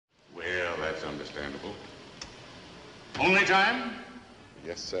understandable. Only time?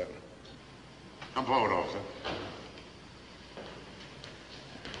 Yes, sir. Come forward, officer.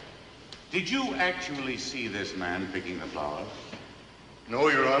 Did you actually see this man picking the flowers? No,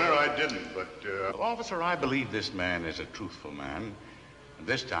 Your Honor, I didn't, but, Officer, I believe this man is a truthful man. And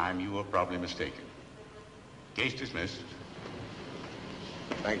this time you were probably mistaken. Case dismissed.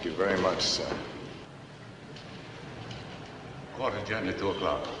 Thank you very much, sir. Court adjourned at 2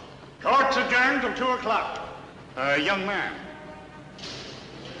 o'clock. Court's adjourned till 2 o'clock. Young man.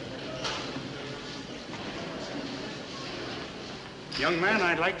 Young man,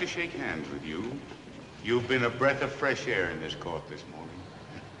 I'd like to shake hands with you. You've been a breath of fresh air in this court this morning.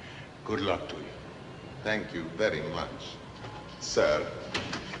 Good luck to you. Thank you very much, sir.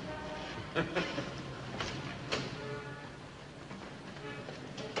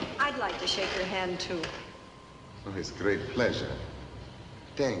 I'd like to shake your hand, too. Oh, it's a great pleasure.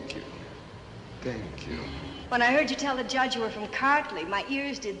 Thank you. Thank you. When I heard you tell the judge you were from Kartley, my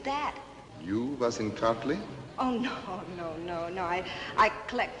ears did that. You was in Kartley? Oh, no. I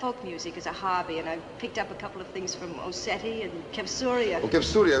collect folk music as a hobby, and I've picked up a couple of things from Ossetti and Kevsuria. Oh,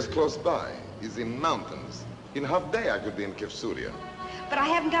 Kevsuria is close by. It's in mountains. In half day I could be in Kevsuria. But I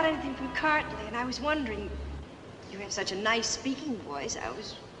haven't got anything from Kartley, and I was wondering, you have such a nice speaking voice, I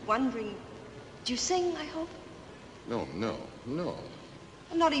was wondering, do you sing, I hope? No.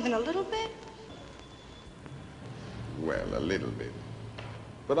 Not even a little bit? Well, a little bit.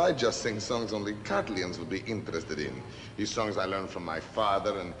 But I just sing songs only Kartlians would be interested in. These songs I learned from my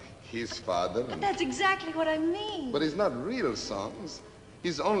father and his father. But that's exactly what I mean. But it's not real songs.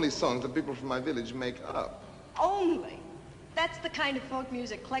 It's only songs that people from my village make up. Only? That's the kind of folk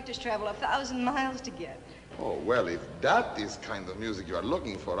music collectors travel 1,000 miles to get. Oh, well, if that is kind of music you are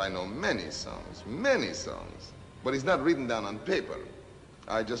looking for, I know many songs. But it's not written down on paper.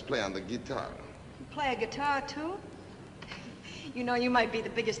 I just play on the guitar. You play a guitar, too? You know, you might be the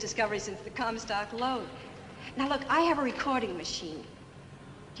biggest discovery since the Comstock load. Now, look, I have a recording machine.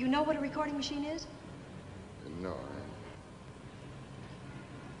 Do you know what a recording machine is? No,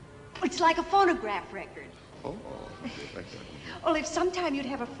 It's like a phonograph record. Oh, Well, if sometime you'd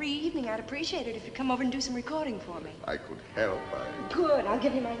have a free evening, I'd appreciate it if you'd come over and do some recording for me. I could help. Good. I'll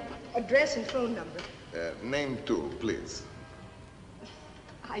give you my address and phone number. Name too, please.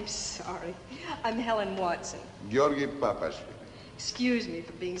 I'm sorry. I'm Helen Watson. Gheorghe Papashvili. Excuse me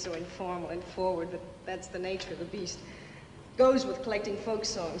for being so informal and forward, but that's the nature of the beast. Goes with collecting folk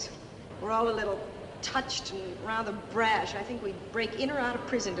songs. We're all a little touched and rather brash. I think we'd break in or out of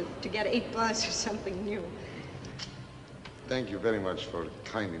prison to get $8 or something new. Thank you very much for a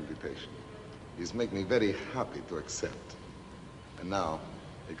kind invitation. It's made me very happy to accept. And now,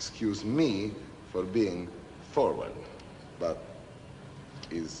 excuse me for being forward. But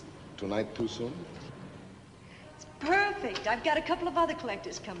is tonight too soon? It's perfect. I've got a couple of other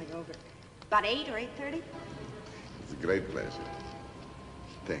collectors coming over. About 8 or 8:30? It's a great pleasure.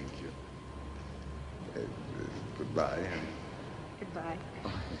 Thank you. Goodbye. Goodbye.